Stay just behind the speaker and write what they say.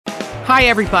Hi,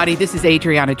 everybody. This is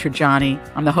Adriana Trajani.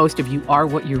 I'm the host of You Are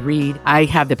What You Read. I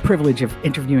have the privilege of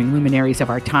interviewing luminaries of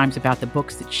our times about the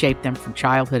books that shaped them from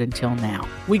childhood until now.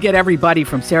 We get everybody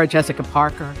from Sarah Jessica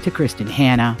Parker to Kristen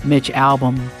Hanna, Mitch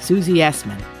Albom, Susie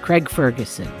Essman, Craig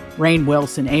Ferguson, Rainn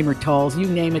Wilson, Amor Tolls, you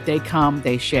name it, they come,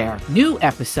 they share. New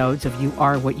episodes of You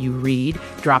Are What You Read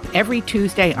drop every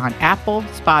Tuesday on Apple,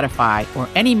 Spotify, or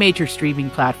any major streaming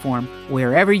platform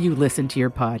wherever you listen to your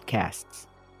podcasts.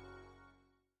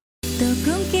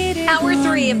 Hour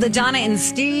 3 of the Donna and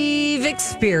Steve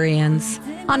Experience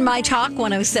on My Talk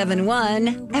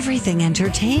 107.1, Everything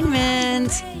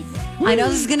Entertainment. I know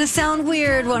this is going to sound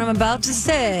weird what I'm about to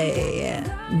say,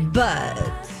 but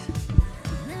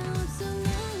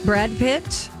Brad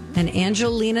Pitt and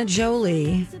Angelina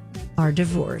Jolie are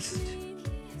divorced.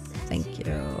 Thank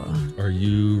you. Are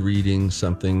you reading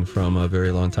something from a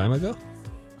very long time ago?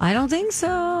 I don't think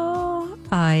so.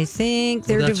 I think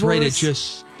they're that's divorced. Right. It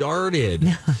just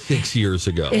started 6 years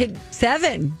ago.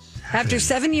 Seven. After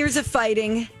 7 years of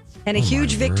fighting and a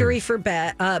huge victory for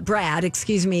Brad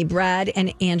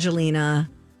and Angelina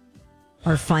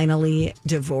are finally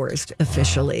divorced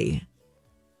officially.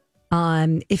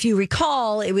 If you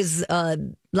recall, it was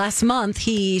last month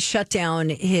he shut down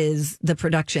the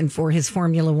production for his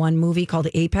Formula One movie called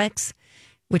Apex,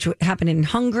 which happened in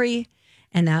Hungary.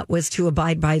 And that was to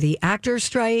abide by the actor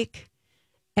strike.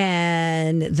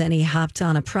 And then he hopped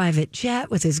on a private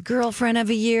jet with his girlfriend of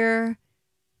a year.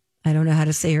 I don't know how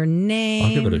to say her name.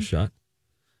 I'll give it a shot.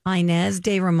 Inez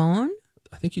de Ramon.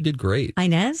 I think you did great.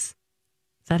 Inez? Is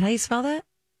that how you spell that?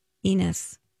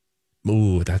 Inez.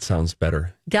 Ooh, that sounds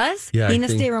better. Does? Yeah.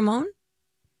 Inez de Ramon?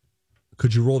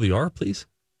 Could you roll the R, please?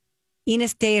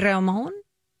 Inez de Ramon?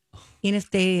 Inez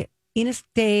de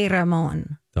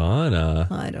Ramon. Donna.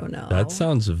 I don't know. That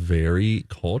sounds very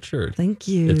cultured. Thank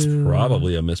you. It's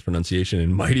probably a mispronunciation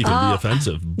and might even be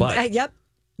offensive, but. Yep.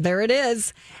 There it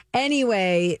is.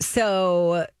 Anyway,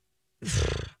 so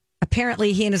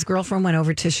apparently he and his girlfriend went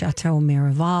over to Chateau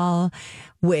Miraval,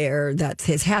 where that's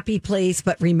his happy place.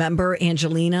 But remember,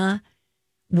 Angelina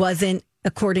wasn't,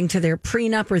 according to their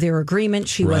prenup or their agreement,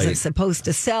 she wasn't supposed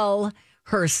to sell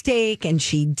her stake, and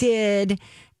she did.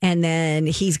 And then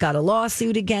he's got a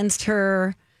lawsuit against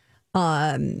her,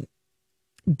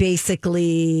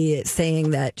 basically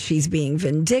saying that she's being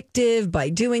vindictive by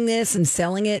doing this and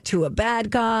selling it to a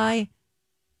bad guy.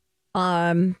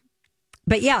 But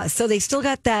yeah, so they still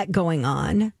got that going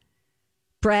on.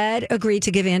 Brad agreed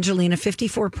to give Angelina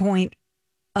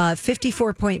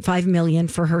 $54.5 million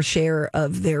for her share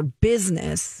of their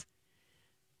business.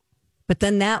 But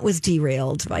then that was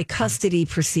derailed by custody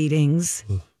proceedings.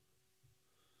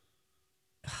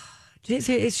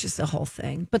 It's just a whole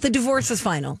thing. But the divorce is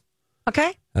final.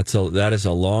 Okay? That is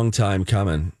a long time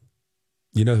coming.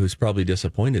 You know who's probably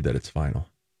disappointed that it's final?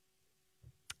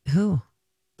 Who?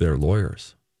 Their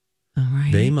lawyers. All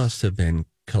right. They must have been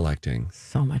collecting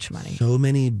so much money. So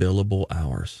many billable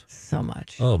hours. So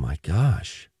much. Oh my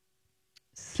gosh.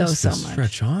 So much.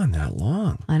 Stretch on that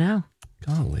long. I know.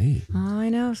 Golly. Oh, I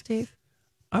know, Steve.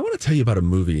 I want to tell you about a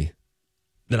movie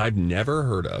that I've never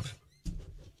heard of.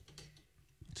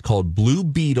 It's called Blue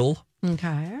Beetle.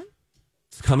 Okay.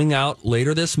 It's coming out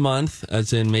later this month,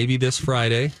 as in maybe this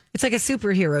Friday. It's like a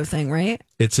superhero thing, right?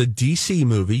 It's a DC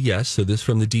movie, yes. So this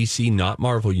from the DC, not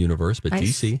Marvel universe, but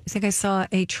DC. I think I saw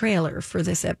a trailer for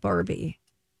this at Barbie.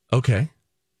 Okay.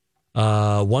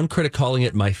 One critic calling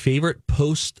it my favorite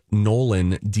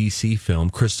post-Nolan DC film.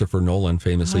 Christopher Nolan,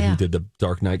 famously, who did the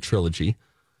Dark Knight trilogy.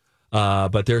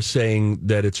 But they're saying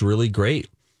that it's really great.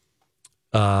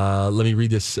 Let me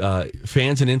read this.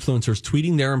 Fans and influencers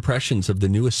tweeting their impressions of the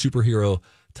newest superhero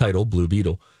title, Blue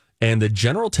Beetle. And the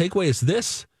general takeaway is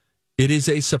this. It is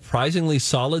a surprisingly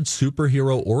solid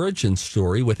superhero origin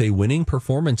story with a winning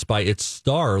performance by its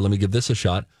star. Let me give this a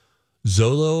shot.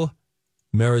 Zolo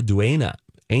Maraduena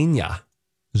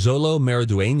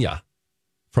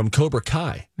from Cobra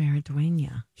Kai.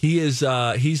 Maraduena. He's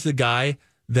the guy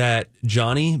that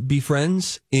Johnny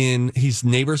befriends he's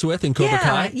neighbors with in Cobra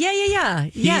Kai. Yeah.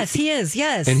 Yes, he is.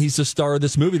 Yes. And he's the star of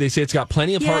this movie. They say it's got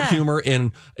plenty of heart humor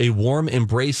and a warm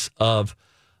embrace of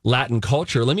Latin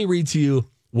culture. Let me read to you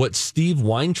what Steve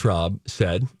Weintraub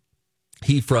said.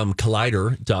 He from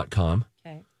Collider.com.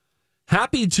 Okay.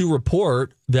 Happy to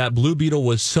report that Blue Beetle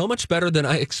was so much better than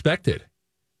I expected.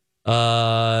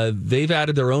 They've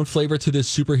added their own flavor to this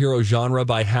superhero genre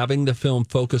by having the film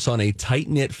focus on a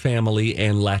tight-knit family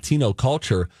and Latino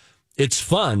culture. It's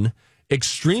fun,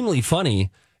 extremely funny,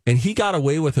 and he got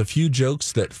away with a few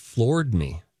jokes that floored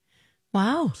me.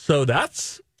 Wow. So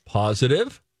that's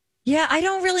positive. Yeah, I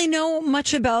don't really know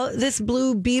much about this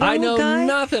blue beetle guy. I know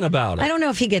nothing about it. I don't know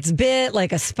if he gets bit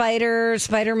like a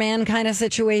Spider-Man kind of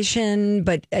situation,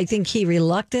 but I think he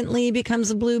reluctantly becomes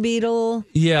a blue beetle.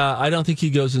 Yeah, I don't think he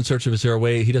goes in search of his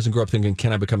way. He doesn't grow up thinking,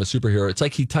 can I become a superhero? It's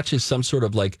like he touches some sort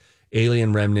of like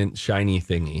alien remnant shiny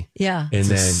thingy. Yeah. And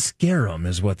it's a scarum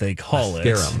is what they call it.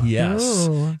 Scarum. Yes.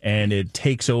 Ooh. And it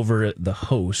takes over the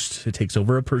host. It takes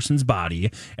over a person's body,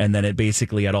 and then it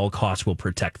basically at all costs will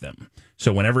protect them.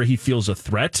 So whenever he feels a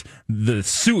threat, the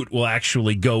suit will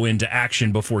actually go into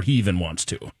action before he even wants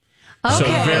to. Okay. So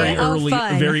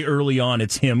Fun. very early on,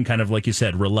 it's him kind of like you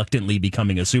said, reluctantly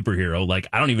becoming a superhero. Like,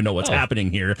 I don't even know what's happening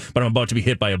here, but I'm about to be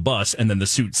hit by a bus, and then the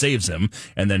suit saves him.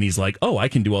 And then he's like, oh, I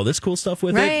can do all this cool stuff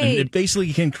with it. And it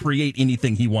basically can create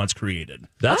anything he wants created.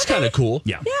 That's kind of cool.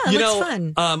 Yeah. Yeah,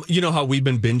 looks fun. You know how we've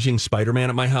been binging Spider-Man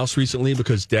at my house recently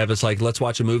because Dev is like, let's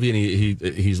watch a movie,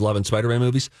 and he's loving Spider-Man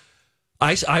movies.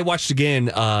 I watched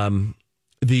again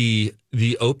the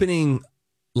opening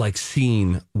like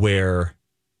scene where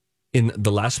in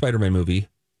the last Spider-Man movie,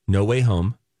 No Way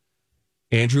Home,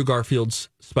 Andrew Garfield's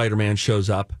Spider-Man shows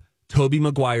up, Tobey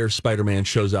Maguire's Spider-Man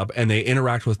shows up, and they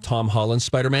interact with Tom Holland's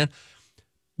Spider-Man.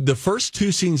 The first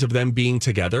two scenes of them being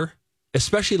together,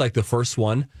 especially like the first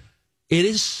one, it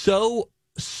is so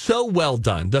well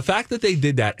done. The fact that they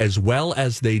did that as well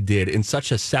as they did in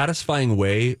such a satisfying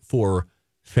way for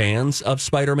fans of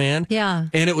Spider-Man. Yeah.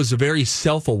 And it was very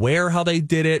self-aware how they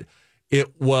did it.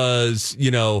 It was,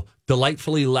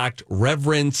 delightfully lacked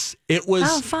reverence. It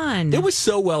was fun. It was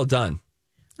so well done.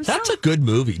 That's a good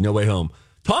movie, No Way Home.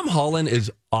 Tom Holland is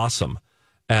awesome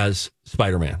as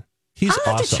Spider-Man. He's I'll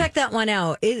have awesome. to check that one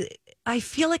out. I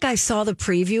feel like I saw the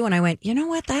preview and I went, you know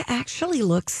what? That actually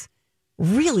looks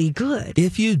really good.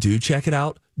 If you do check it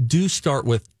out, do start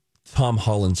with Tom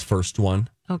Holland's first one.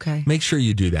 Okay. Make sure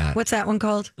you do that. What's that one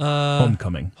called?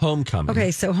 Homecoming.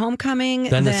 Okay, so Homecoming.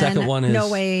 Then the second one is No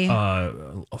Way.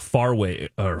 Far Way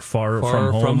or Far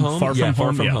Far from Home. Far from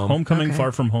Home. Homecoming, Okay.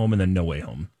 Far From Home, and then No Way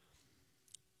Home.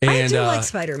 And, I do like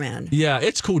Spider-Man. Yeah,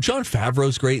 it's cool. John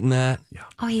Favreau's great in that. Yeah.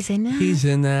 Oh, he's in that? He's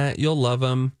in that. You'll love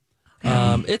him.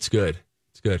 It's good.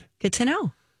 It's good. Good to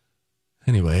know.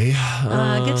 Anyway.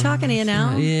 Good talking to you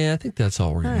now. Yeah, I think that's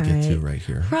all we're going to get to right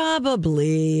here.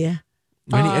 Probably.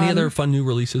 Any other fun new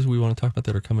releases we want to talk about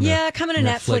that are coming? Coming to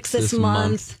Netflix this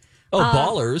month. Oh,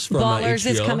 Ballers from Ballers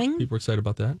HBO. is coming. People are excited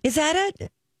about that. Is that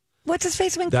it? What's his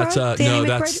face? That's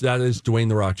that is Dwayne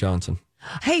The Rock Johnson.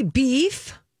 Hey,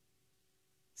 Beef.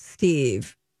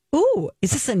 Steve. Ooh,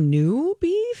 is this a new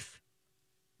Beef?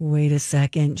 Wait a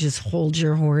second. Just hold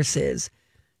your horses.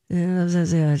 Depth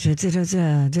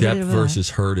versus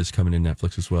Herd is coming in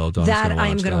Netflix as well. Donna's that gonna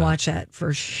I'm going to that. watch that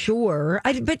for sure.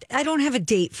 But I don't have a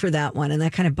date for that one, and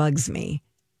that kind of bugs me.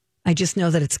 I just know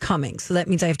that it's coming, so that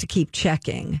means I have to keep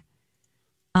checking.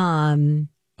 How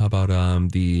about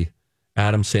the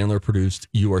Adam Sandler produced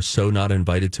 "You Are So Not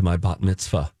Invited to My Bat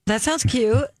Mitzvah"? That sounds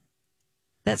cute.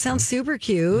 That sounds super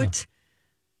cute.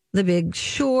 Yeah. The Big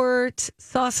Short,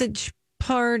 Sausage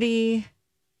Party.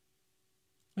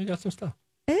 I got some stuff.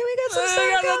 Hey, we got some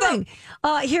stuff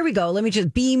going. Here we go. Let me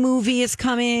just. B-Movie is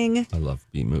coming. I love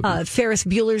B-Movie. Ferris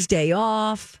Bueller's Day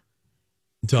Off.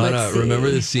 Donna, remember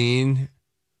the scene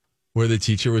where the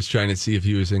teacher was trying to see if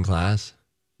he was in class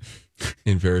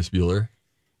in Ferris Bueller?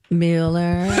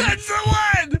 Bueller. That's the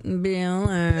one!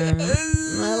 Bueller.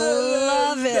 I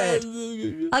love it.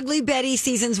 Ugly Betty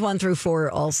seasons 1 through 4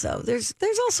 also. There's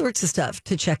all sorts of stuff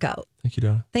to check out. Thank you,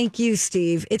 Donna. Thank you,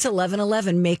 Steve. It's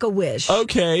 11:11. Make a wish.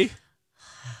 Okay.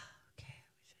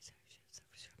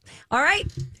 All right.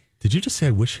 Did you just say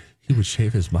I wish he would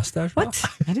shave his mustache? What?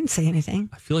 I didn't say anything.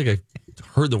 I feel like I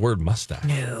heard the word mustache.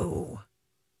 No.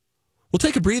 We'll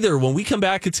take a breather. When we come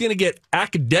back, it's going to get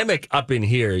academic up in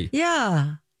here.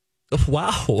 Yeah.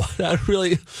 Wow. That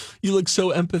really, you look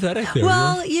so empathetic there.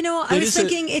 Well, I was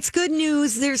thinking it's good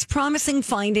news. There's promising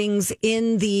findings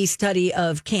in the study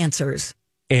of cancers.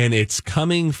 And it's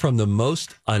coming from the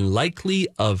most unlikely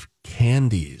of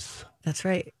candies. That's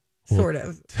right. Sort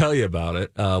of. Tell you about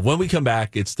it. When we come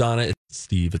back, it's Donna, it's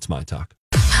Steve, it's My Talk.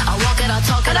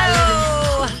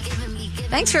 Hello.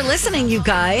 Thanks for listening, you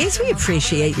guys. We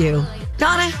appreciate you.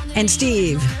 Donna and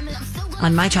Steve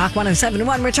on My Talk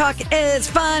 107.1, where talk is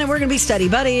fun, and we're going to be study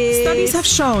buddies. Studies have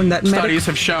shown that the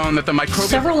microbial...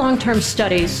 Several long-term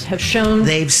studies have shown...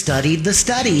 They've studied the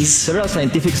studies. Several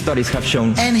scientific studies have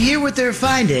shown... And here with their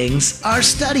findings are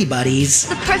study buddies.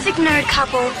 The perfect nerd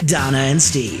couple. Donna and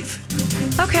Steve.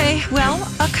 Okay, well,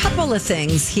 a couple of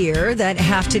things here that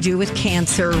have to do with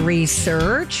cancer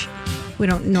research. We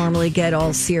don't normally get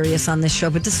all serious on this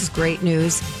show, but this is great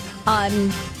news.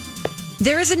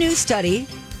 There is a new study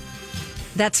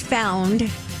that's found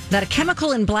that a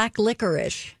chemical in black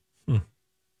licorice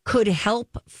could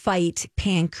help fight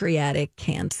pancreatic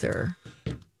cancer.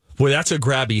 Boy, that's a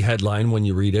grabby headline when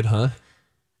you read it, huh?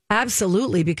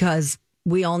 Absolutely, because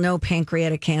we all know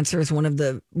pancreatic cancer is one of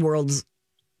the world's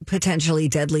potentially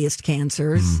deadliest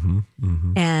cancers.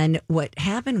 And what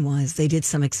happened was they did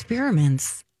some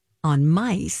experiments on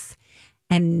mice,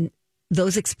 and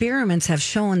those experiments have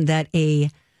shown that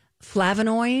a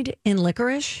flavonoid in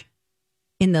licorice,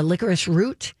 in the licorice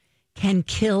root, can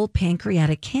kill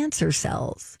pancreatic cancer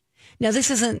cells. Now, this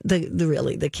isn't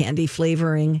the candy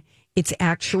flavoring. It's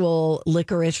actual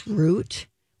licorice root,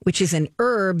 which is an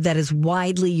herb that is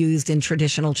widely used in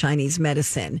traditional Chinese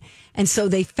medicine. And so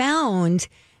they found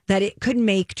that it could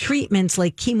make treatments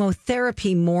like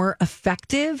chemotherapy more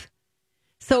effective.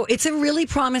 So it's a really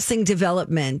promising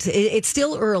development. It's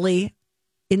still early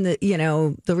in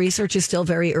the research is still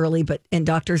very early, and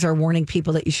doctors are warning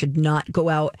people that you should not go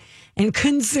out and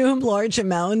consume large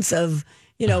amounts of,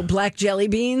 black jelly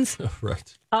beans.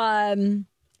 Right.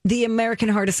 The American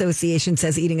Heart Association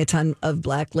says eating a ton of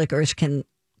black licorice can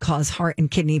cause heart and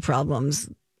kidney problems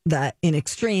that in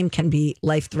extreme can be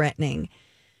life-threatening.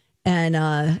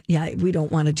 And we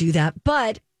don't want to do that.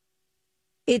 But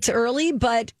it's early,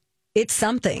 but it's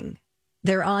something.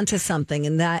 They're onto something,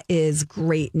 and that is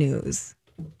great news.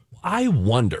 I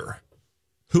wonder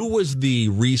who was the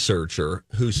researcher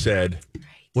who said,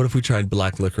 what if we tried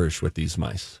black licorice with these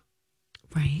mice?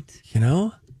 Right.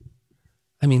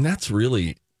 I mean, that's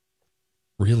really,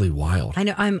 really wild. I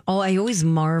know. I always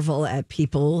marvel at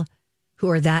people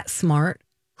who are that smart,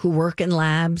 who work in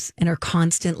labs and are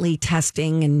constantly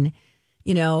testing, and,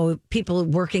 people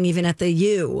working even at the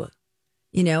U,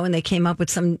 and they came up with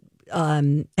some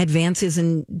advances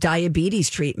in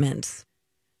diabetes treatments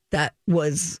that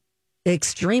was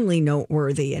extremely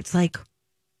noteworthy. It's like,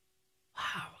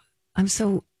 wow, I'm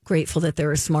so grateful that there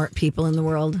are smart people in the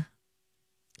world.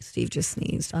 Steve just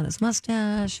sneezed on his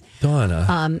mustache.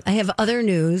 Donna. I have other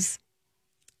news.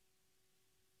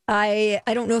 I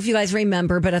don't know if you guys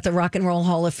remember, but at the Rock and Roll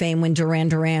Hall of Fame, when Duran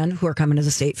Duran, who are coming to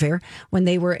the State Fair, when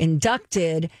they were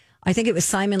inducted, I think it was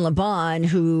Simon Le Bon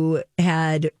who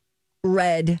had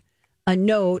read a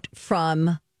note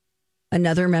from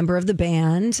another member of the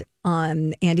band,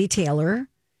 Andy Taylor,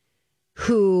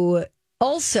 who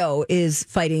also is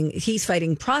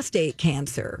fighting prostate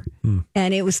cancer.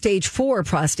 And it was stage 4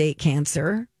 prostate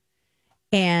cancer.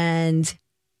 And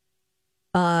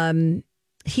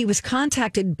he was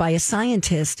contacted by a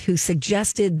scientist who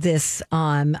suggested this,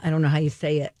 I don't know how you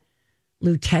say it,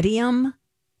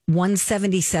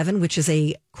 lutetium-177, which is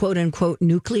a quote-unquote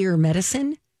nuclear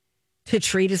medicine to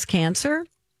treat his cancer.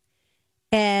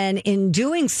 And in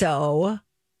doing so,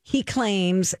 he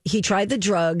claims he tried the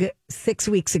drug 6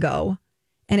 weeks ago,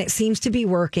 and it seems to be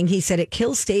working. He said it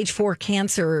kills stage 4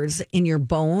 cancers in your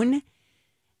bone.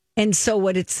 And so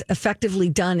what it's effectively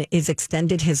done is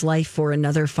extended his life for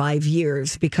another 5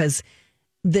 years, because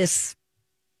this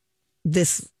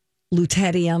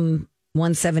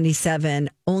lutetium-177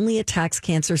 only attacks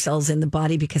cancer cells in the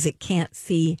body because it can't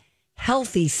see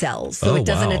healthy cells. So it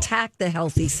doesn't attack the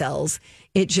healthy cells.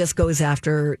 It just goes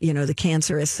after, the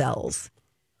cancerous cells.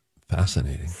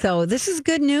 Fascinating. So this is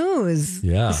good news.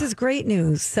 Yeah. This is great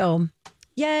news. So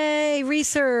yay,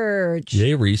 research.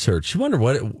 Yay, research. You wonder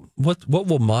what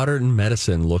will modern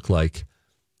medicine look like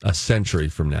a century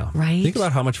from now? Right. Think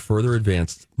about how much further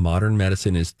advanced modern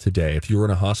medicine is today. If you were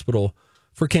in a hospital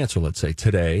for cancer, let's say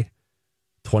today,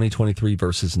 2023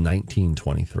 versus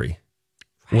 1923.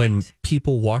 When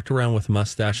people walked around with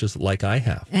mustaches like I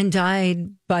have. And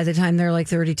died by the time they're like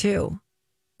 32.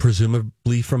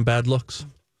 Presumably from bad looks.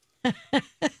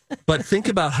 But think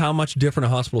about how much different a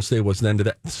hospital stay was then to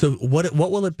that. So what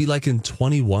will it be like in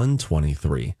 21,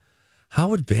 23?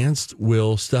 How advanced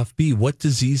will stuff be? What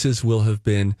diseases will have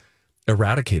been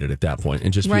eradicated at that point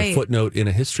and just be a footnote in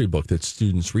a history book that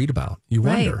students read about? You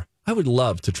wonder. Right. I would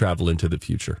love to travel into the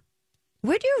future.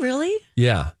 Would you really?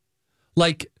 Yeah.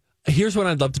 Like, here's what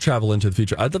I'd love to travel into the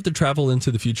future. I'd love to travel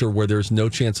into the future where there's no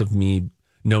chance of me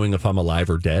knowing if I'm alive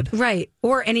or dead. Right.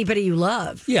 Or anybody you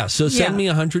love. Yeah. So send me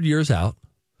 100 years out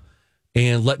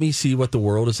and let me see what the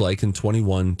world is like in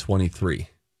 21, 23.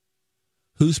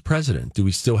 Who's president? Do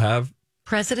we still have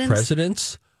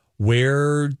presidents?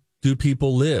 Where do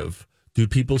people live? Do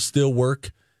people still work?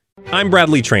 I'm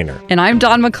Bradley Trainer. And I'm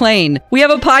Don McClain. We have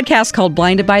a podcast called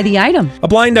Blinded by the Item. A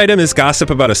blind item is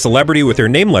gossip about a celebrity with their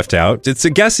name left out. It's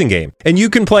a guessing game, and you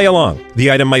can play along.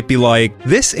 The item might be like,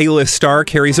 this A-list star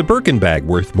carries a Birkin bag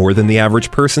worth more than the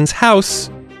average person's house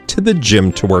to the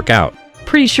gym to work out.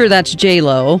 Pretty sure that's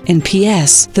J-Lo. And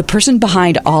P.S. the person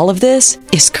behind all of this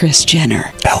is Kris Jenner,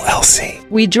 LLC.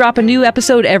 We drop a new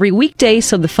episode every weekday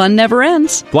so the fun never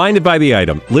ends. Blinded by the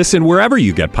Item. Listen wherever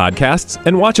you get podcasts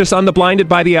and watch us on the Blinded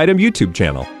by the Item YouTube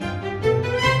channel.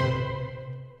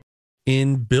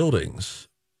 In buildings,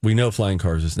 we know flying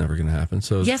cars is never going to happen.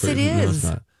 So yes, it is.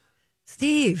 No,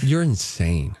 Steve, you're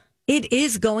insane. It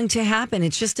is going to happen.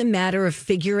 It's just a matter of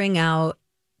figuring out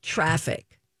traffic.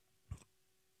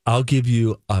 I'll give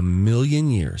you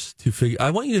 1,000,000 years to figure.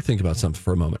 I want you to think about something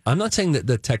for a moment. I'm not saying that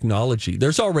the technology,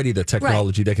 there's already the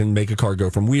technology that can make a car go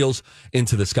from wheels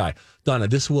into the sky. Donna,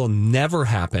 this will never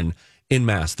happen en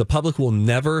masse. The public will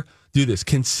never do this.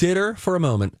 Consider for a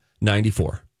moment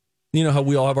 94. You know how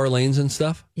we all have our lanes and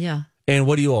stuff? Yeah. And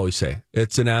what do you always say?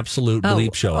 It's an absolute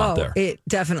bleep show out there. It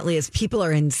definitely is. People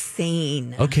are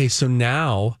insane. Okay, so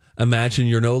now imagine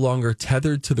you're no longer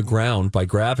tethered to the ground by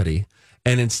gravity,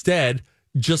 and instead,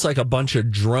 just like a bunch of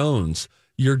drones,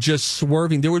 you're just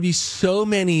swerving. There would be so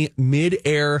many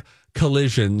mid-air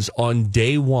collisions on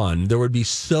day one. There would be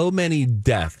so many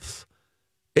deaths.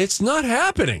 It's not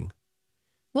happening.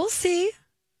 We'll see.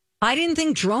 I didn't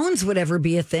think drones would ever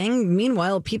be a thing.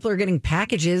 Meanwhile, people are getting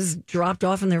packages dropped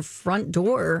off in their front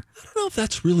door. I don't know if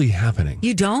that's really happening.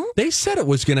 You don't? They said it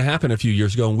was going to happen a few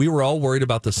years ago, and we were all worried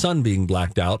about the sun being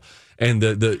blacked out, and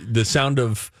the sound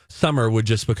of summer would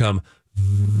just become...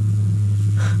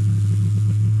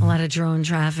 A lot of drone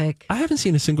traffic. I haven't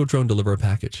seen a single drone deliver a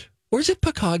package. Or is it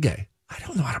Pakage? I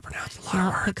don't know how to pronounce a lot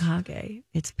of words. It's not Pakage.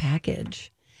 It's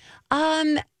package.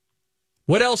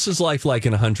 What else is life like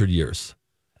in 100 years?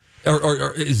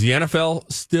 Or is the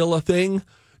NFL still a thing?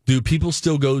 Do people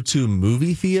still go to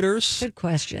movie theaters? Good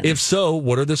question. If so,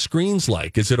 what are the screens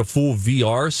like? Is it a full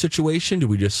VR situation? Do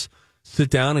we just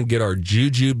sit down and get our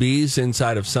jujubes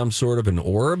inside of some sort of an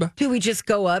orb? Do we just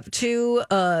go up to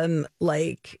the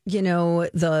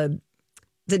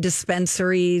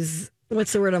dispensaries?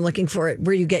 What's the word I'm looking for?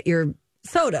 Where you get your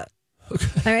soda. Okay.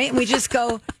 All right. And we just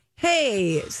go,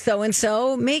 hey,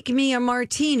 so-and-so, make me a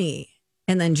martini.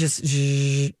 And then just...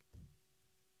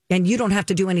 And you don't have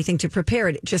to do anything to prepare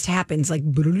it. It just happens like...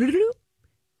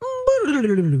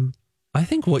 I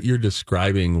think what you're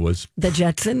describing was... The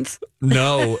Jetsons?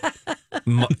 No.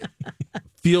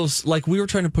 Feels like we were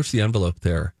trying to push the envelope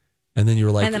there. And then you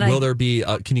were like, there be...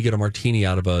 can you get a martini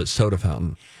out of a soda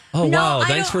fountain? Oh, no, wow.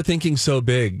 Thanks for thinking so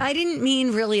big. I didn't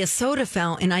mean really a soda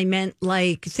fountain. I meant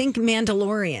think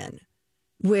Mandalorian.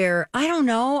 Where, I don't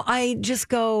know, I just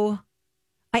go...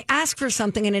 I ask for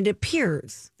something and it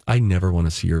appears. I never want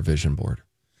to see your vision board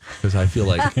because I feel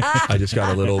like I just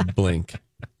got a little blink.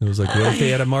 It was like, what if they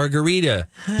had a margarita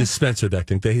dispenser? I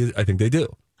think they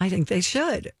do. I think they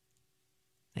should.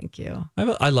 Thank you.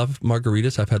 I love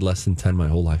margaritas. I've had less than 10 my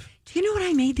whole life. Do you know what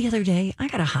I made the other day? I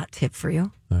got a hot tip for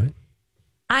you. All right.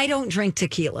 I don't drink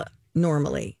tequila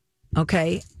normally.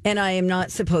 Okay. And I am not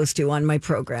supposed to on my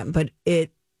program, but it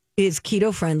is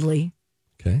keto friendly.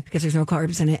 Okay. Because there's no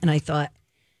carbs in it. And I thought,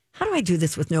 how do I do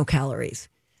this with no calories?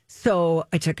 So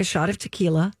I took a shot of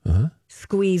tequila,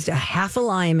 squeezed a half a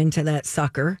lime into that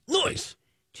sucker. Nice.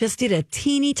 Just did a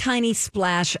teeny tiny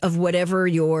splash of whatever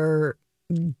your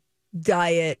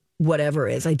diet, whatever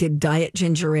is. I did diet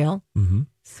ginger ale,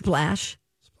 splash,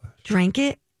 drank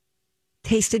it,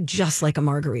 tasted just like a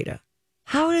margarita.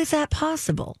 How is that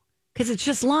possible? Because it's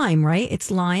just lime, right?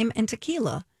 It's lime and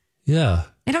tequila. Yeah.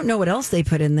 I don't know what else they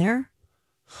put in there.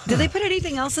 Do they put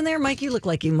anything else in there? Mike, you look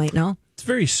like you might know. It's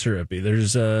very syrupy.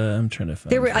 There's I'm trying to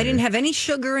find I didn't have any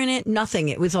sugar in it, nothing.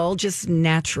 It was all just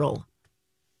natural.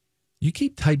 You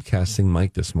keep typecasting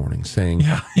Mike this morning, saying,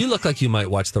 you look like you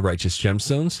might watch The Righteous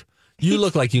Gemstones. You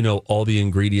look like you know all the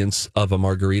ingredients of a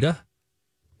margarita.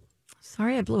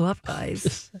 Sorry I blew up,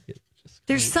 guys.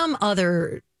 There's some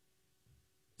other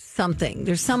something.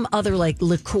 There's some other like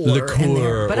liqueur in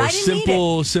there. But or I didn't need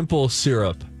it. Simple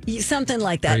syrup. Something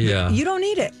like that. Yeah. You don't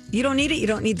need it. You don't need it. You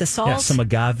don't need the salt. Yeah, some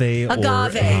agave. Or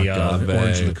agave.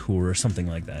 Orange liqueur or something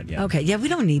like that. Yeah. Okay. Yeah, we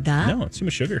don't need that. No, it's too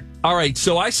much sugar. All right.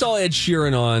 So I saw Ed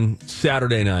Sheeran on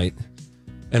Saturday night,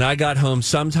 and I got home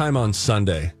sometime on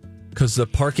Sunday because the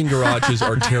parking garages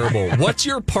are terrible. What's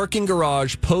your parking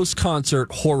garage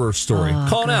post-concert horror story?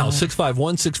 Call now,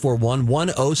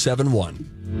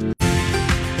 651-641-1071.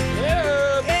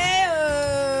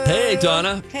 Hey,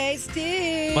 Donna. Hey,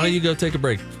 Steve. Why don't you go take a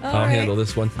break? I'll handle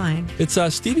this one. Fine. It's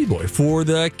Stevie Boy for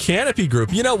the Canopy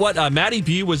Group. You know what? Matty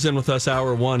B was in with us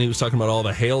hour one. He was talking about all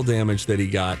the hail damage that he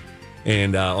got.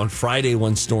 And on Friday,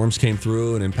 when storms came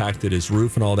through and impacted his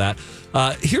roof and all that.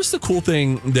 Here's the cool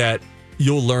thing that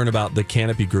you'll learn about the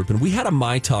Canopy Group. And we had a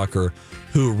My Talker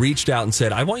who reached out and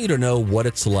said, I want you to know what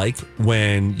it's like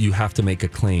when you have to make a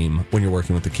claim when you're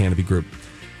working with the Canopy Group.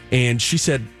 And she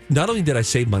said, not only did I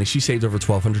save money, she saved over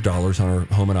 $1,200 on her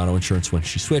home and auto insurance when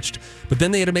she switched, but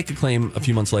then they had to make a claim a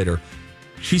few months later.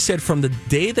 She said from the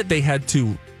day that they had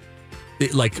to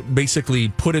basically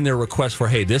put in their request for,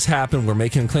 hey, this happened, we're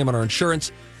making a claim on our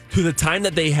insurance, to the time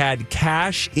that they had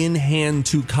cash in hand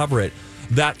to cover it,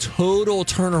 that total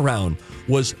turnaround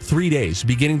was 3 days,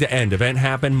 beginning to end. Event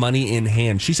happened, money in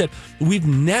hand. She said, we've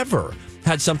never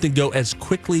had something go as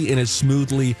quickly and as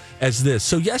smoothly as this.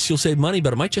 So yes, you'll save money,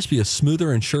 but it might just be a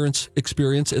smoother insurance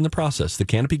experience in the process.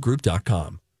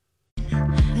 TheCanopyGroup.com.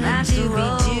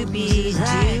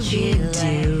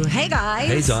 Hey, guys.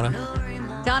 Hey,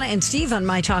 Donna. Donna and Steve on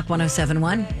My Talk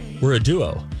 107.1. We're a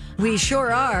duo. We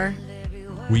sure are.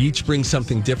 We each bring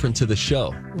something different to the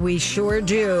show. We sure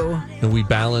do. And we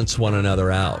balance one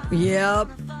another out. Yep.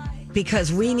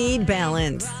 Because we need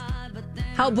balance.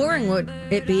 How boring would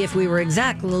it be if we were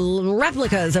exact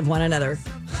replicas of one another?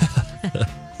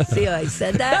 See how I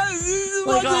said that?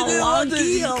 Like all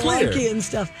wonky and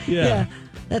stuff. Yeah.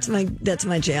 That's my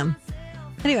jam.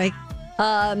 Anyway,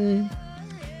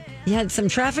 you had some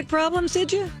traffic problems,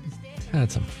 did you? Had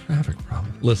some traffic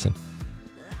problems. Listen,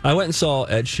 I went and saw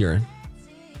Ed Sheeran.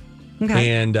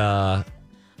 Okay. And it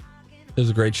was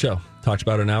a great show. Talked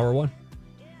about an hour one.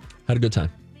 Had a good time.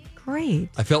 Great.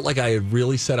 I felt like I had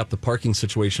really set up the parking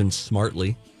situation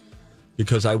smartly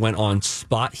because I went on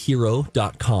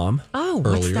spothero.com. Oh,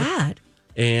 what's earlier, that?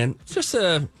 And it's just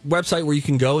a website where you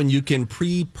can go and you can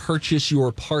pre-purchase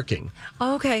your parking.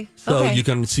 Oh, okay. So you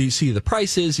can see the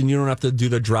prices and you don't have to do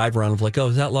the drive around of like, oh,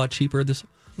 is that a lot cheaper?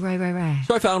 Right.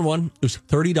 So I found one. It was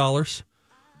 $30.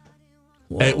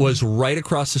 Whoa. It was right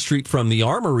across the street from the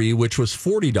Armory, which was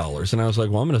 $40. And I was like,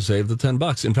 well, I'm going to save the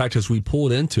 $10. In fact, as we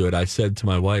pulled into it, I said to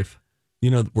my wife, we're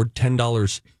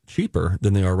 $10 cheaper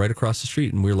than they are right across the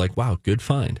street. And we were like, wow, good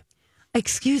find.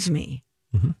 Excuse me.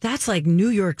 Mm-hmm. That's like New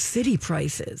York City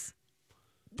prices.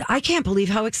 I can't believe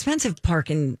how expensive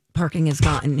parking has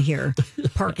gotten here.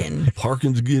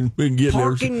 Parking's getting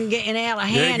getting out of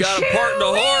hand. You got to park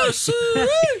the horse.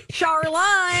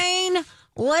 Charlene,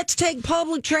 let's take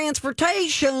public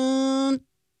transportation.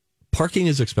 Parking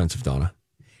is expensive, Donna.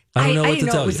 I don't know what to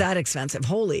tell you. It was that expensive.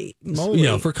 Holy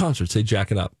moly. For concerts, they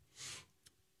jack it up.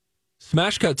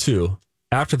 Smash Cut 2,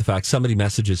 after the fact, somebody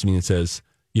messages me and says,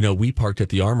 we parked at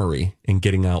the Armory and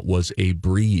getting out was a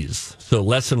breeze. So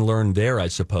lesson learned there, I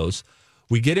suppose.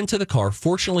 We get into the car.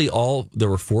 Fortunately, there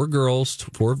were 4 girls,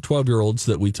 4 12-year-olds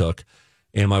that we took,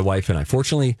 and my wife and I.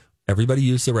 Fortunately, everybody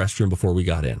used the restroom before we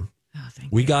got in.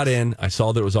 We got in. I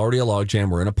saw that it was already a logjam.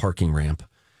 We're in a parking ramp,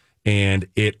 and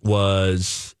it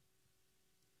was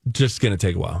just going to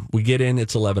take a while. We get in.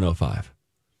 It's 11:05.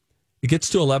 It gets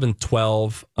to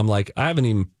 11:12. I'm like, I haven't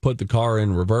even put the car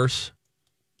in reverse.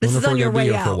 This is on your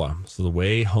way out. For a while. So the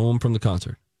way home from the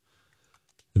concert.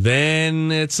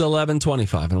 Then it's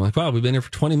 11:25. And I'm like, wow, we've been here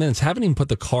for 20 minutes. Haven't even put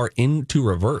the car into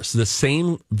reverse. The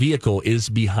same vehicle is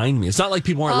behind me. It's not like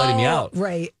people aren't letting me out.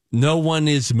 Right. No one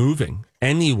is moving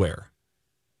anywhere.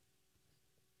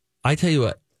 I tell you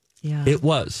what, It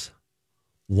was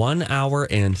 1 hour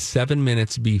and 7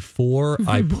 minutes before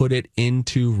I put it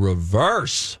into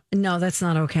reverse. No, that's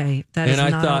not okay. That is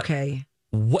not okay.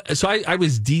 So I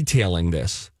was detailing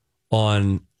this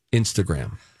on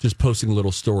Instagram, just posting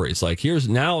little stories like,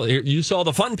 you saw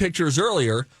the fun pictures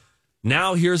earlier.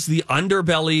 Now here's the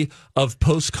underbelly of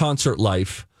post-concert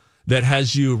life that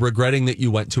has you regretting that you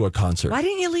went to a concert. Why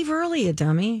didn't you leave early, you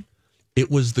dummy?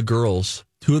 It was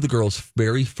two of the girls'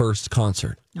 very first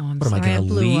concert. Oh, I'm what sorry, am I going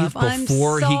to leave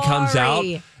before he comes out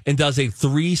and does a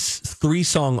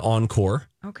three-song encore?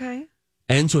 Okay.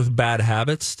 Ends with Bad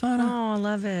Habits. Donna. Oh, I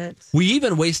love it. We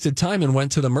even wasted time and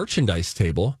went to the merchandise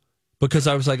table because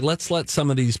I was like, let's let some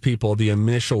of these people, the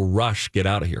initial rush, get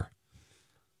out of here.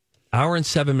 1 hour and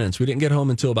 7 minutes. We didn't get home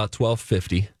until about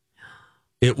 12:50.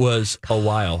 It was a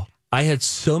while. I had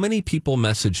so many people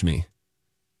message me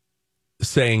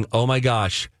saying, oh my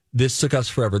gosh, this took us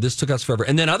forever. This took us forever.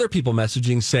 And then other people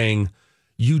messaging saying,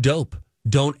 you dope.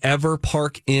 Don't ever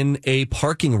park in a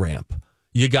parking ramp.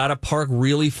 You got to park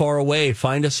really far away.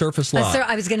 Find a surface lot.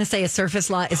 I was going to say a surface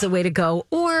lot is the way to go.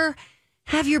 Or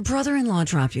have your brother-in-law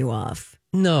drop you off.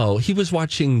 No, he was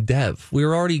watching Dev. We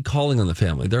were already calling on the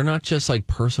family. They're not just like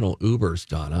personal Ubers,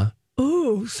 Donna.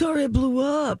 Oh, sorry, I blew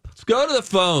up. Let's go to the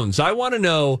phones. I want to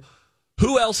know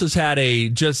who else has had a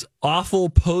just awful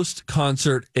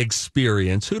post-concert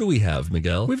experience. Who do we have,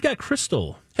 Miguel? We've got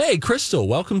Crystal. Hey, Crystal.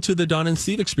 Welcome to the Don and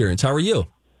Steve experience. How are you?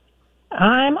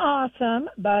 I'm awesome,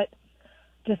 but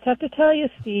just have to tell you,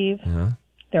 Steve,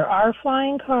 there are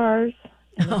flying cars,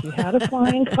 and if you had a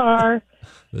flying car,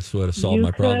 this would have solved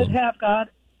my problem. You could have got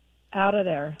out of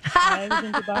there. I was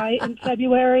in Dubai in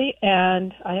February,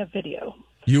 and I have video.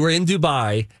 You were in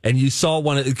Dubai, and you saw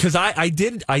one, because I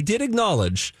did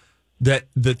acknowledge that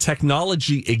the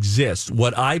technology exists.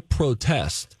 What I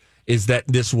protest is that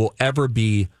this will ever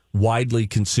be widely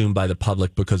consumed by the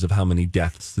public because of how many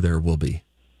deaths there will be.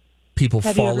 People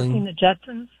have falling. Have you ever seen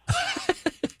the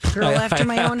Jetsons? Girl after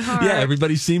my own heart. Yeah,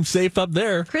 everybody seems safe up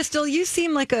there. Crystal, you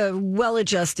seem like a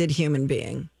well-adjusted human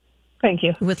being. Thank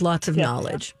you. With lots of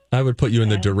knowledge. I would put you in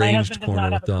the deranged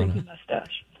corner with Donna.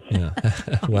 Yeah.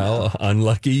 Well,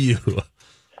 unlucky you.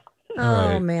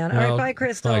 Oh, man. All right, bye,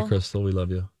 Crystal. Bye, Crystal. We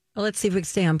love you. Well, let's see if we can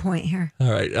stay on point here.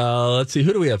 All right. Let's see.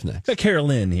 Who do we have next?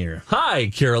 Carolyn here. Hi,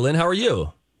 Carolyn. How are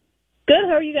you? Good.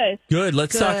 How are you guys? Good.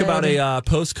 Let's talk about a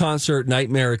post-concert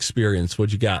nightmare experience.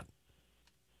 What you got?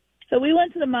 So we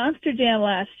went to the Monster Jam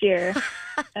last year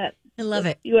at I love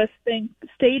it. U.S.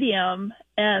 Stadium,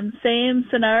 and same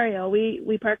scenario.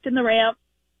 We parked in the ramp,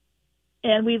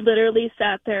 and we literally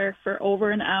sat there for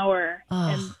over an hour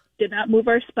and did not move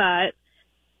our spot.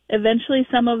 Eventually,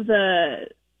 some of the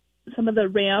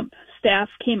ramp staff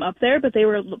came up there, but they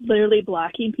were literally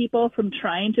blocking people from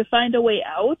trying to find a way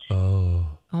out.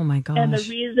 Oh my gosh. And the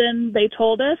reason they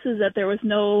told us is that there was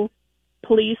no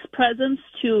police presence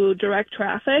to direct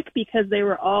traffic because they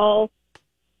were all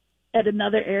at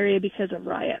another area because of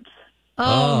riots.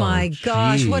 Oh my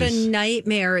gosh, what a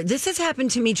nightmare. This has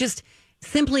happened to me just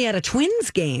simply at a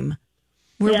Twins game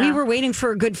where we were waiting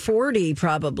for a good 40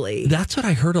 probably. That's what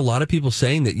I heard a lot of people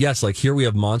saying, that yes, like here we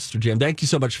have Monster Jam. Thank you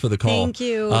so much for the call. Thank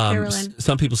you, Carolyn.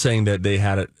 Some people saying that they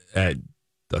had it at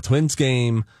the Twins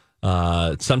game.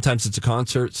 Sometimes it's a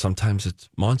concert, sometimes it's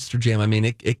Monster Jam. I mean,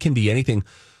 it can be anything.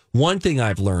 One thing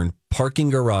I've learned, parking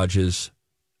garages,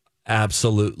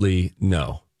 absolutely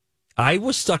no. I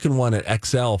was stuck in one at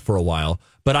XL for a while,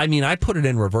 but I mean, I put it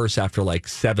in reverse after like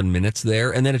 7 minutes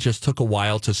there, and then it just took a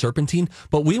while to serpentine,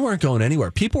 but we weren't going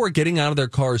anywhere. People were getting out of their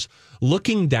cars,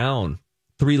 looking down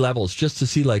 3 levels just to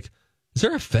see, like, is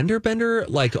there a fender bender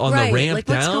like on the ramp like,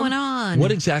 down? What's going on?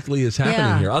 What exactly is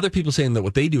happening here? Other people saying that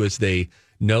what they do is they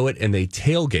know it and they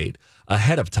tailgate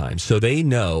ahead of time. So they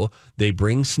know, they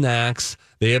bring snacks,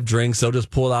 they have drinks, they'll just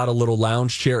pull out a little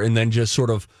lounge chair and then just sort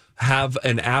of have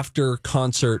an after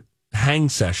concert hang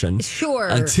session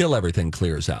until everything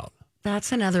clears out.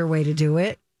 That's another way to do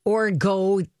it. Or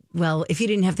go, well, if you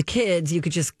didn't have the kids, you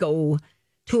could just go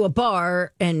to a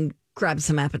bar and grab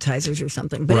some appetizers or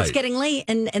something. But it's getting late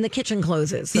and the kitchen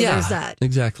closes. So there's that.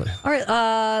 Exactly. All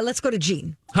right, let's go to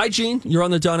Jean. Hi, Jean. You're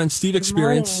on the Don and Steve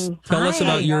Experience. Tell us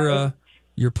about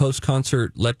your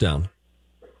post-concert letdown.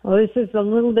 Well, this is a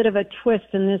little bit of a twist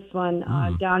in this one.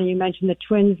 Donna, you mentioned the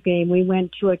Twins game. We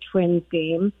went to a Twins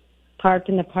game, parked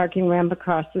in the parking ramp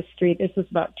across the street. This was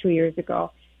about 2 years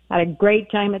ago. Had a great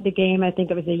time at the game. I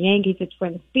think it was the Yankees. The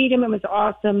Twins beat them. It was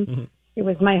awesome. Mm-hmm. It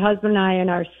was my husband and I and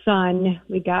our son.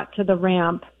 We got to the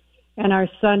ramp, and our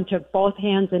son took both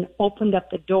hands and opened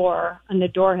up the door, and the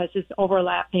door has this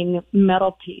overlapping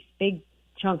metal piece, big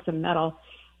chunks of metal,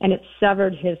 and it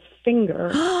severed his finger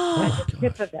at the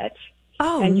tip of it.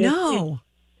 Oh, and no.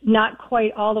 Not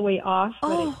quite all the way off,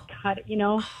 but it cut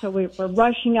it, So we're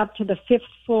rushing up to the 5th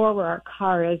floor where our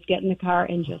car is, get in the car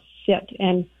and just sit.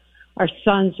 And our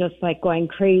son's just like going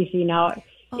crazy. Now,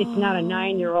 it's not a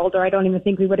 9-year-old, or I don't even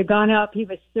think we would have gone up. He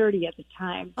was 30 at the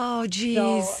time. Oh, geez.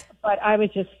 So, but I was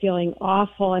just feeling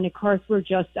awful. And of course,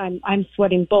 I'm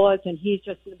sweating bullets, and he's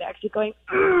just in the backseat going,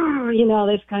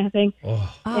 this kind of thing.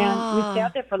 And we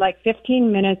sat there for like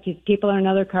 15 minutes. These people in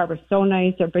another car were so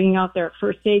nice. They're bringing out their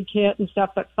first aid kit and stuff.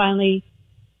 But finally,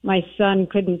 my son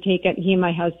couldn't take it. He and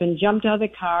my husband jumped out of the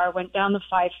car, went down the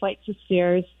 5 flights of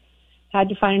stairs, had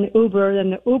to find an Uber. Then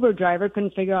the Uber driver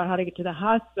couldn't figure out how to get to the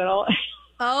hospital.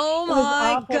 Oh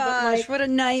my awful, gosh, what a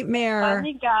nightmare.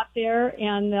 Finally got there,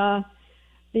 and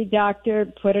the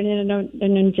doctor put in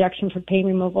an injection for pain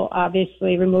removal,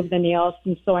 obviously removed the nails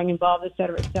and sewing involved, et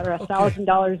cetera, et cetera.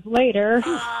 $1,000 later,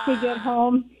 we get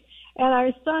home, and our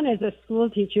son is a school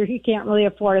teacher. He can't really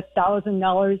afford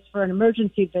 $1,000 for an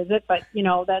emergency visit, but,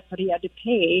 that's what he had to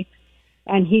pay.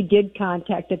 And he did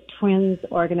contact the Twins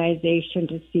organization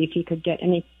to see if he could get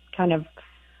any kind of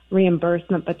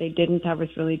reimbursement, but they didn't. I was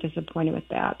really disappointed with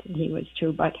that, and he was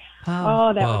too. But that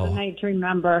was a night to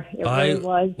remember. It really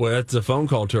was. Well, that's a phone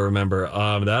call to remember.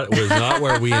 That was not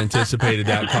where we anticipated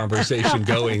that conversation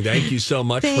going. Thank you so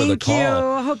much for the call. Thank you.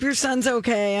 I hope your son's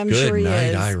okay. I'm Good sure he night,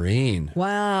 is. Irene.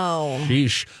 Wow.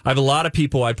 Sheesh. I have a lot of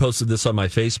people. I posted this on my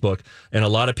Facebook, and a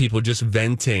lot of people just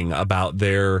venting about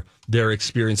their their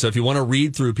experience. So if you want to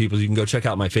read through people's, you can go check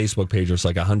out my Facebook page. There's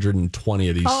like 120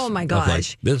 of these. Oh my gosh.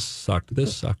 Like, this sucked.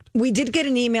 We did get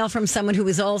an email from someone who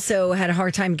was also had a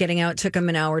hard time getting out. Took them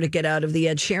an hour to get out of the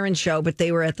Ed Sheeran show, but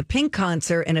they were at the Pink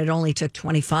concert and it only took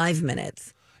 25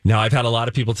 minutes. Now, I've had a lot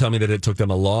of people tell me that it took them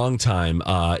a long time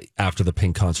after the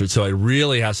Pink concert. So it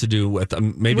really has to do with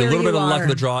maybe a little bit of luck of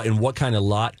the draw and what kind of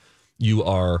lot you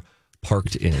are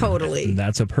parked in. Totally.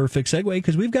 That's a perfect segue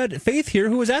because we've got Faith here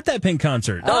who was at that Pink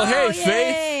concert. Oh, hey, yay.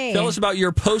 Faith. Tell us about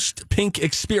your post-Pink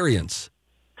experience.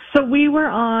 So we were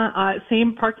on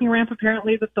same parking ramp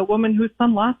apparently that the woman whose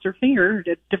son lost her finger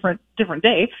did different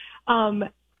day.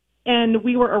 And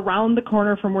we were around the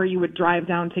corner from where you would drive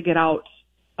down to get out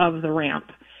of the ramp.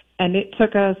 And it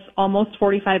took us almost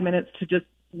 45 minutes to just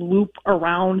loop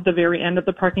around the very end of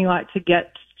the parking lot to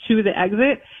get to the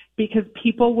exit because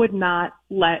people would not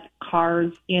let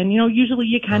cars in. You know, usually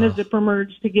you kind of zipper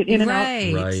merge to get in and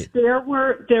out. Right.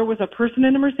 There was a person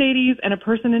in a Mercedes and a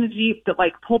person in a Jeep that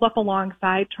like pulled up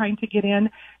alongside trying to get in.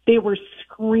 They were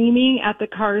screaming at the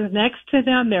cars next to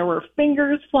them. There were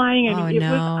fingers flying. I mean,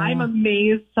 I'm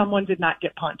amazed someone did not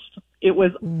get punched. It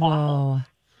was awful.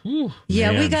 Ooh,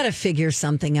 yeah, man. we got to figure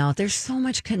something out. There's so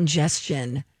much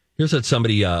congestion. Here's what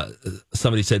somebody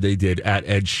said they did at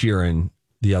Ed Sheeran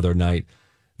the other night.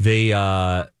 They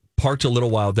parked a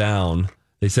little while down.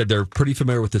 They said they're pretty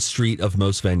familiar with the street of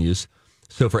most venues.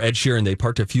 So for Ed Sheeran, they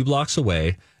parked a few blocks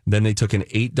away. Then they took an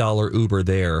 $8 Uber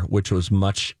there, which was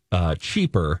much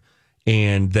cheaper.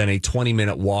 And then a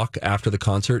 20-minute walk after the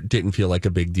concert didn't feel like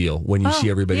a big deal when you see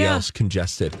everybody else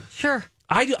congested. Sure.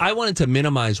 I wanted to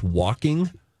minimize walking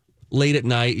late at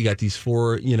night. You got these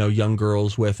 4, young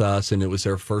girls with us, and it was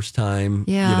their first time,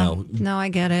 no, I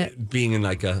get it. being in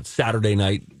like a Saturday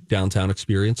night downtown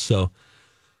experience. So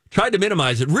tried to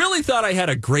minimize it. Really thought I had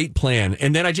a great plan.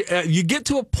 And then you get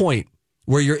to a point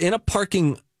where you're in a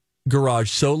parking garage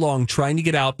so long trying to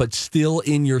get out, but still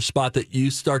in your spot that you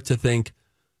start to think,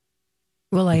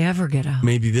 will I ever get out?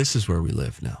 Maybe this is where we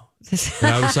live now.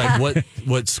 And I was like,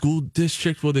 what school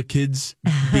district will the kids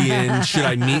be in? Should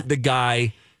I meet the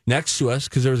guy next to us?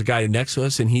 Because there was a guy next to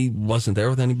us and he wasn't there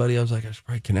with anybody. I was like, I should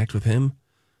probably connect with him.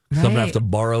 Right. So I'm going to have to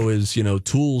borrow his,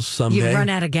 tools someday. You run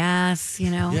out of gas,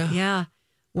 Yeah.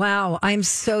 Wow. I'm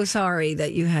so sorry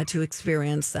that you had to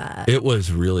experience that. It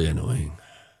was really annoying.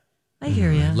 I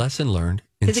hear you. Lesson learned.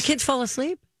 Did the kids fall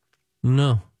asleep?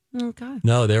 No. Okay.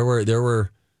 No, there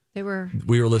were.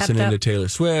 We were listening to up. Taylor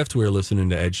Swift. We were listening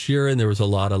to Ed Sheeran. There was a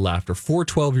lot of laughter. 4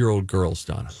 12-year-old girls,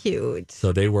 Donna. Cute.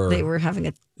 So they were having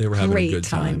a great good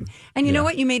time. And you know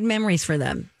what? You made memories for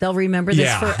them. They'll remember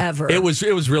this forever. It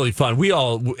was really fun. We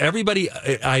applauded everybody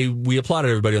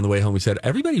on the way home. We said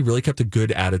everybody really kept a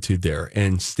good attitude there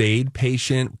and stayed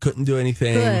patient. Couldn't do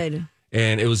anything. Good.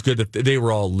 And it was good that they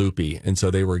were all loopy, and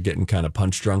so they were getting kind of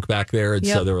punch drunk back there. And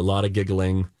so there were a lot of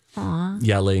giggling. Aww.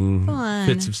 Yelling, Fun.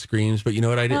 fits of screams, but you know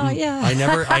what I didn't? Oh, yeah.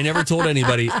 I never told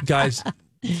anybody, guys,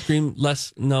 scream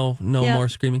less, no more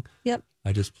screaming. Yep.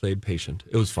 I just played patient.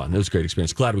 It was fun. It was a great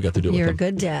experience. Glad we got to do it You're with a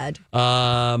good dad.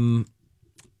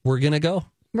 We're gonna go.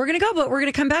 But we're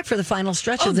gonna come back for the final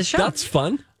stretch of the show. That's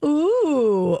fun.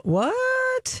 Ooh,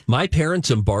 what? My parents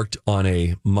embarked on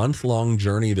a month-long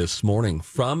journey this morning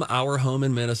from our home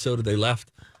in Minnesota. They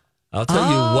left. I'll tell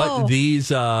you what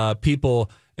these people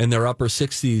in their upper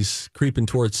 60s, creeping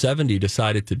towards 70,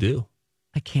 decided to do.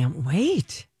 I can't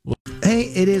wait. Hey,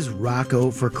 it is Rocco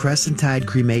for Crescent Tide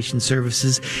Cremation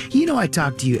Services. You know I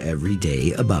talk to you every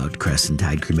day about Crescent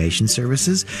Tide Cremation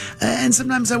Services, and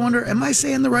sometimes I wonder, am I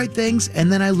saying the right things?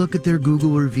 And then I look at their Google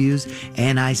reviews,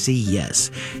 and I see yes.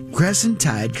 Crescent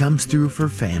Tide comes through for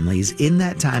families in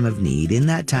that time of need, in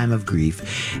that time of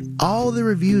grief. All the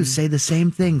reviews say the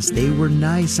same things. They were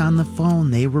nice on the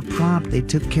phone. They were prompt. They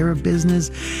took care of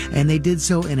business, and they did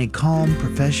so in a calm,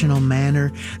 professional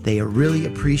manner. They are really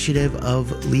appreciative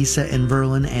of Lisa and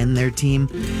Verlin and their team,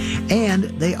 and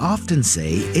they often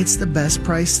say it's the best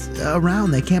price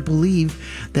around. They can't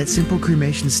believe that simple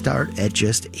cremations start at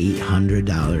just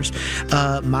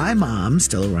 $800. My mom,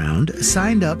 still around,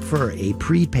 signed up for a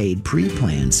prepaid,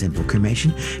 pre-planned simple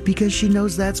cremation because she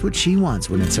knows that's what she wants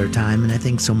when it's her time, and I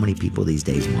think so many people these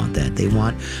days want that. They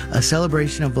want a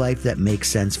celebration of life that makes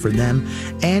sense for them,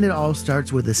 and it all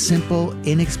starts with a simple,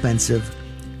 inexpensive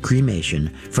cremation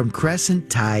from Crescent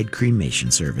Tide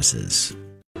Cremation Services.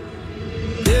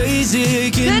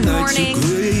 Good morning.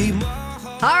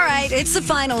 All right, it's the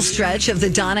final stretch of the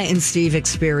Donna and Steve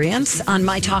experience on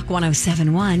My Talk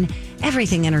 107.1,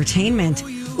 Everything Entertainment.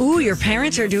 Ooh, your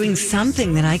parents are doing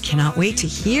something that I cannot wait to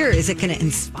hear. Is it going to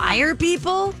inspire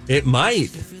people? It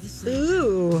might.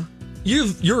 Ooh.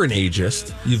 You're an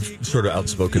ageist. You've sort of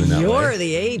outspoken in that way. You're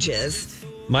the ageist.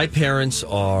 My parents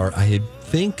are, I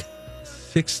think,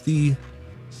 67.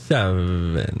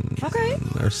 Okay.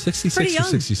 Or 66 or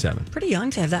 67. Pretty young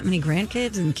to have that many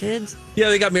grandkids and kids. Yeah,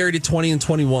 they got married at 20 and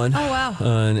 21. Oh, wow.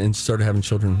 And started having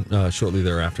children shortly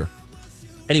thereafter.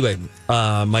 Anyway,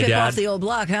 my dad... off the old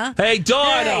block, huh? Hey,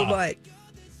 daughter! Hey, what?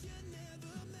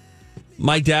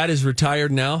 My dad is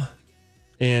retired now,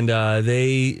 and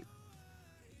they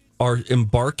are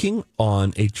embarking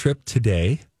on a trip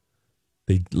today.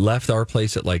 They left our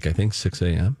place at I think 6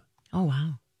 a.m. Oh,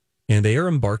 wow. And they are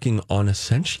embarking on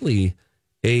essentially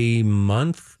a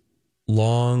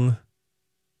month-long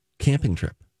camping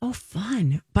trip. Oh,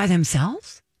 fun. By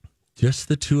themselves? Just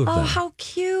the two of them. Oh, how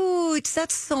cute.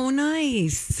 That's so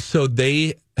nice. So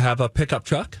they have a pickup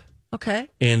truck. Okay.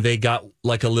 And they got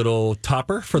a little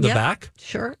topper for the back.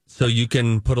 Sure. So you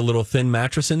can put a little thin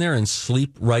mattress in there and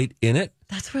sleep right in it.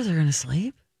 That's where they're going to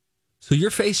sleep? So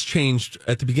your face changed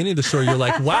at the beginning of the story. You're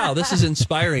like, wow, this is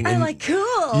inspiring. I'm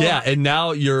cool. Yeah, and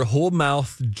now your whole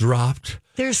mouth dropped.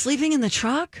 They're sleeping in the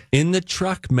truck? In the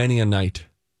truck many a night.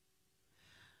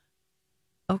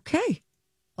 Okay.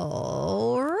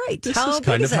 All right. This is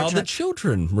kind of how the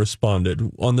children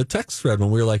responded on the text thread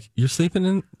when we were like, you're sleeping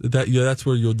in that? Yeah, that's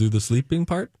where you'll do the sleeping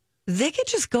part? They could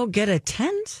just go get a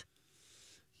tent.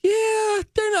 Yeah,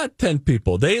 they're not tent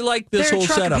people. They like this whole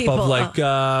setup people.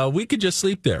 of we could just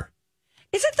sleep there.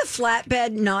 Isn't the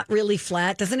flatbed not really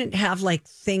flat? Doesn't it have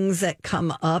things that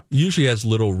come up? Usually has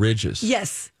little ridges.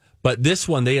 Yes. But this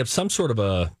one, they have some sort of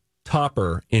a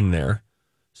topper in there.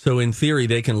 So in theory,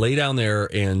 they can lay down there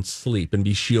and sleep and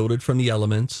be shielded from the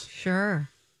elements. Sure.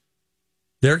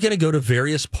 They're going to go to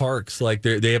various parks.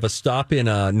 They have a stop in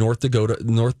North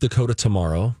Dakota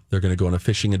tomorrow. They're going to go on a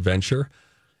fishing adventure.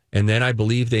 And then I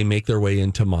believe they make their way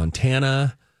into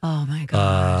Montana. Oh, my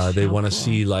gosh. They want to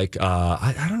see, I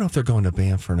don't know if they're going to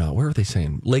Banff or not. Where are they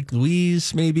saying? Lake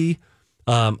Louise, maybe?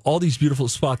 All these beautiful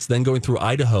spots, then going through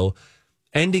Idaho,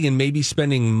 ending and maybe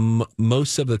spending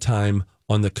most of the time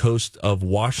on the coast of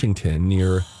Washington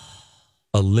near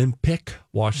Olympic,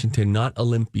 Washington, not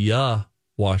Olympia,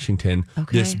 Washington.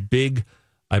 Okay. This big,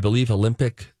 I believe,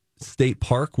 Olympic State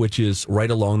Park, which is right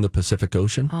along the Pacific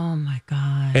Ocean. Oh, my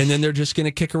gosh. And then they're just going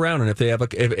to kick around. And if they have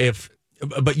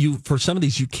but for some of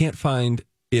these, you can't find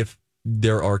if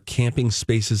there are camping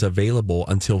spaces available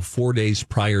until 4 days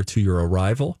prior to your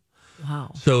arrival.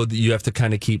 Wow. So you have to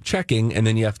kind of keep checking, and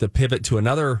then you have to pivot to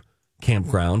another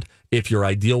campground if your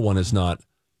ideal one is not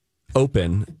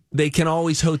open. They can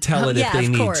always hotel it if they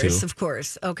need to. Of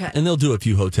course. Okay. And they'll do a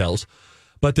few hotels.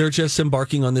 But they're just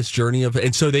embarking on this journey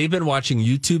and so they've been watching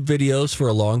YouTube videos for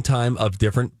a long time of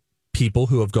different people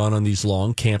who have gone on these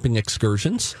long camping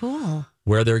excursions. Cool.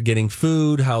 Where they're getting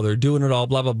food, how they're doing it all,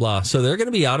 blah, blah, blah. So they're going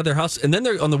to be out of their house. And then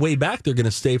they're on the way back, they're going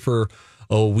to stay for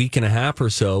a week and a half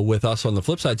or so with us on the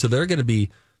flip side. So they're going to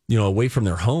be, away from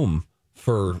their home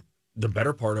for the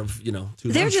better part of, 2 months.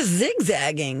 They're just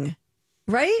zigzagging,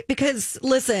 right? Because,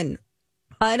 listen,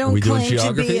 I don't claim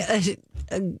to be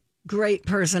a great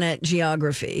person at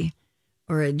geography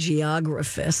or a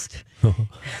geographist.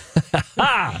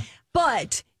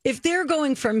 But if they're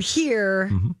going from here...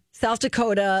 Mm-hmm. South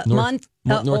Dakota, North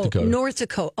Dakota. North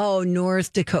Dakota. Oh,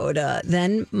 North Dakota.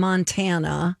 Then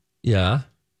Montana. Yeah.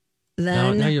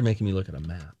 Then now you're making me look at a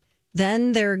map.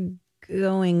 Then they're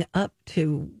going up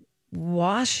to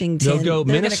Washington. They'll go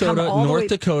Minnesota, North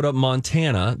Dakota,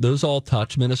 Montana. Those all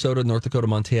touch. Minnesota, North Dakota,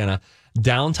 Montana.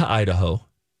 Down to Idaho.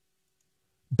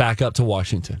 Back up to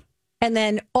Washington. And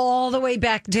then all the way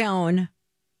back down.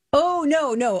 Oh,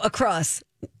 no. Across.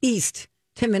 East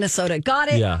to Minnesota. Got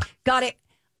it. Yeah. Got it.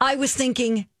 I was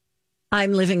thinking,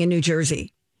 I'm living in New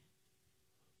Jersey.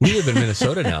 We live in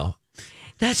Minnesota now.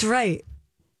 That's right.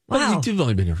 Wow. Well, you've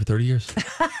only been here for 30 years.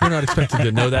 You're not expected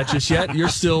to know that just yet. You're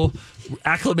still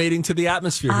acclimating to the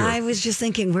atmosphere here. I was just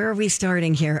thinking, where are we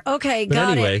starting here? Okay, but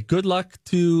anyway, good luck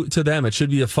to them. It should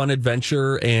be a fun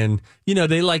adventure. And,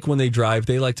 they like when they drive,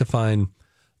 they like to find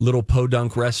little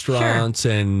podunk restaurants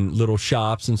and little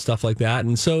shops and stuff like that.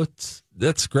 And so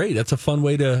that's great. That's a fun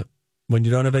way to... when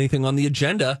you don't have anything on the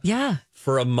agenda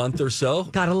for a month or so.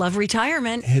 Gotta love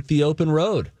retirement. Hit the open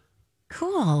road.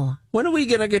 Cool. When are we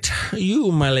going to get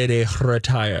you, my lady,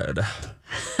 retired?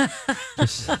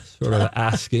 Just sort of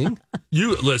asking.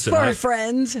 You, listen. For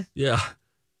friends. Yeah.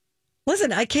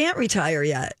 Listen, I can't retire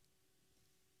yet.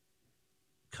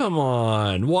 Come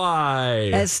on. Why?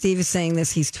 As Steve is saying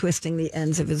this, he's twisting the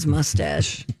ends of his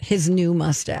mustache. His new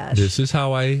mustache. This is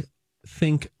how I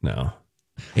think now.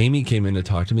 Amy came in to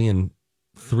talk to me, and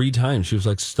 3 times she was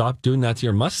like, stop doing that to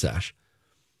your mustache.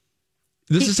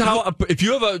 This is how, if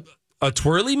you have a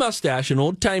twirly mustache, an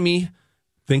old timey,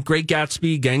 think Great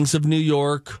Gatsby, Gangs of New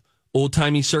York,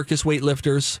 old-timey circus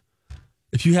weightlifters,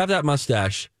 if you have that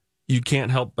mustache, you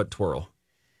can't help but twirl.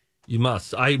 You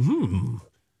must. Lemony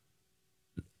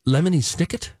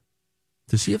Snicket?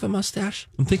 Does he have a mustache?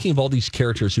 I'm thinking of all these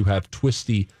characters who have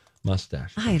twisty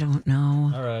mustache. I don't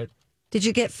know. All right. Did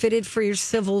you get fitted for your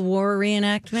Civil War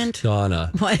reenactment?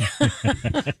 Donna. What?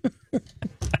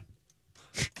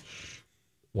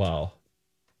 Wow.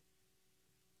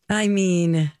 I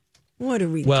mean, what are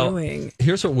we doing?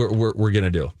 Here's what we're going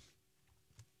to do.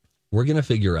 We're going to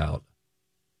figure out.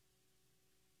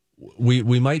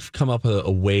 We might come up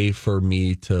a way for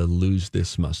me to lose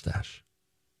this mustache.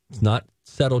 It's not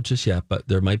settled just yet, but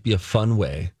there might be a fun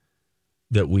way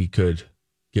that we could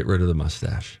get rid of the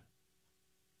mustache.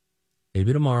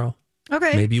 Maybe tomorrow.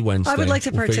 Okay. Maybe Wednesday. I would like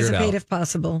to participate if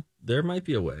possible. There might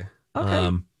be a way.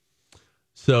 Okay.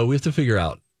 So we have to figure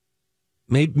out.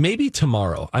 Maybe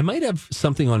tomorrow. I might have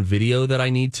something on video that I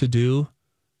need to do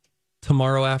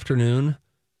tomorrow afternoon,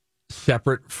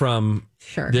 separate from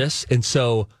this. And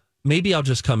so maybe I'll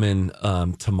just come in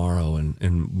tomorrow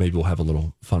and maybe we'll have a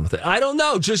little fun with it. I don't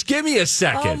know. Just give me a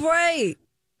second. All right.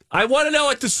 I want to know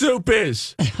what the soup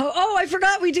is. Oh, I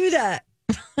forgot we do that.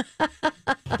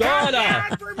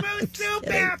 Donna. Vermouth soup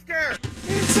after.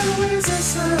 It's always a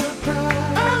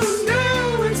surprise. Oh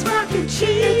no, it's mac and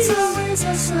cheese. It's always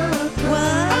a surprise.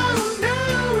 What? Oh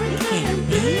no, it can't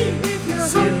be. If you're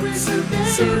hungry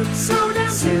today, so down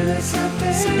to the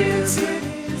cafe.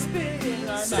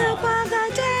 Soup of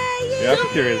the day. Yeah, I'm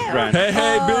curious, Brent.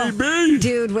 Hey, baby.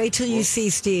 Dude, wait till you see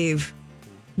Steve.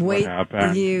 Wait,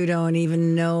 you don't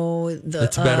even know the.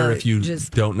 It's better if you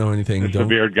don't know anything. Is the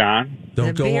beard gone? Don't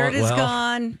the go beard on. is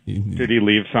gone. Did he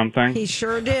leave something? He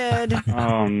sure did.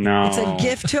 Oh no! It's a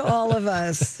gift to all of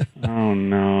us. Oh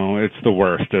no! It's the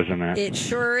worst, isn't it? It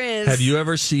sure is. Have you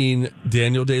ever seen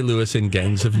Daniel Day-Lewis in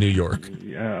Gangs of New York?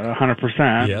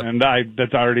 100%. Yep. And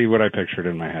that's already what I pictured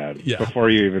in my head before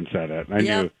you even said it. I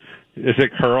knew. Is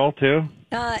it curl too?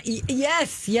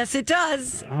 Yes, it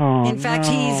does. Oh, in fact,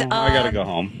 no. he's. I gotta go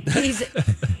home.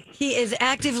 He is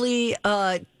actively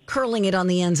curling it on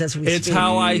the ends as we speak. It's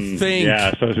how I think.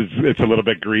 Yeah, so it's a little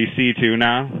bit greasy too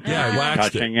now. Yeah, I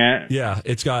waxed touching it. Yeah,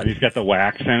 it's got. He's got the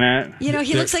wax in it. You know,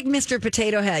 he looks like Mr.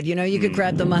 Potato Head. You know, you could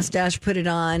grab the mustache, put it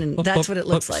on, and that's what it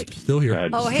looks like. Still here.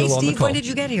 Oh, hey, Still on the Steve, call. when did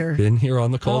you get here? Been here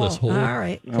on the call this whole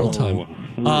time.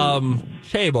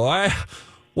 Hey, boy.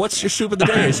 What's your soup of the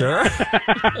day, sir?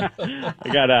 I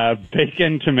got a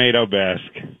bacon tomato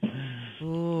bisque.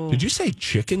 Did you say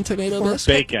chicken tomato bisque?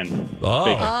 Bacon. Oh.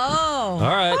 Bacon. Oh. All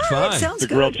right, fine. Sounds the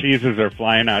good. grilled cheeses are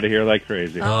flying out of here like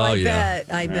crazy. I yeah. bet.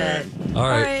 I bet. All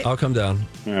right, I'll come down.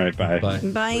 All right, bye.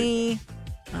 Bye.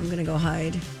 I'm going to go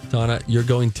hide. Donna, you're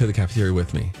going to the cafeteria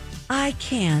with me. I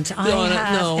can't. I Donna,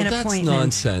 have an that's appointment.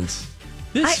 nonsense.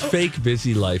 This fake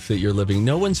busy life that you're living,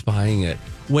 no one's buying it.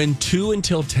 When 2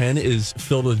 until 10 is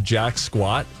filled with jack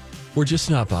squat, we're just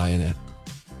not buying it.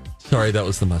 Sorry, that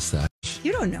was the mustache.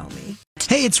 You don't know me.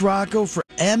 Hey, it's Rocco for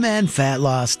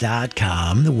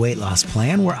mnfatloss.com, the weight loss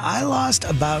plan, where I lost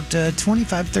about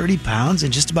 25, 30 pounds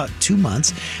in just about 2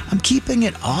 months. I'm keeping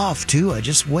it off, too. I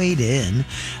just weighed in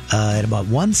at about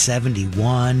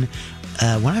 171.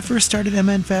 When I first started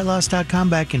mnfatloss.com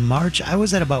back in March, I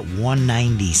was at about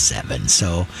 197.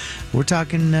 So we're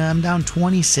talking, I'm down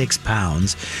 26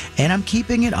 pounds and I'm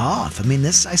keeping it off. I mean, I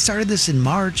started this in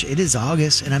March. It is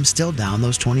August and I'm still down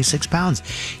those 26 pounds.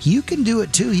 You can do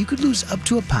it too. You could lose up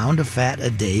to a pound of fat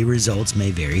a day. Results may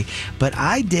vary, but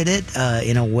I did it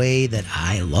in a way that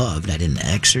I loved. I didn't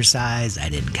exercise. I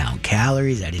didn't count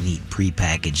calories. I didn't eat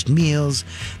prepackaged meals.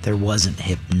 There wasn't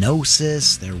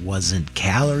hypnosis. There wasn't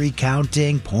calorie counting,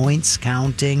 points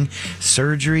counting,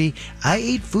 surgery. I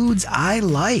ate foods I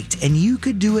liked, and you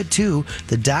could do it too.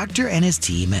 The doctor and his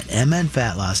team at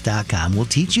mnfatloss.com will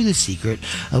teach you the secret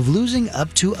of losing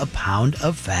up to a pound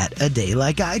of fat a day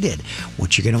like I did.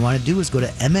 What you're going to want to do is go to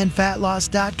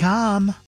mnfatloss.com.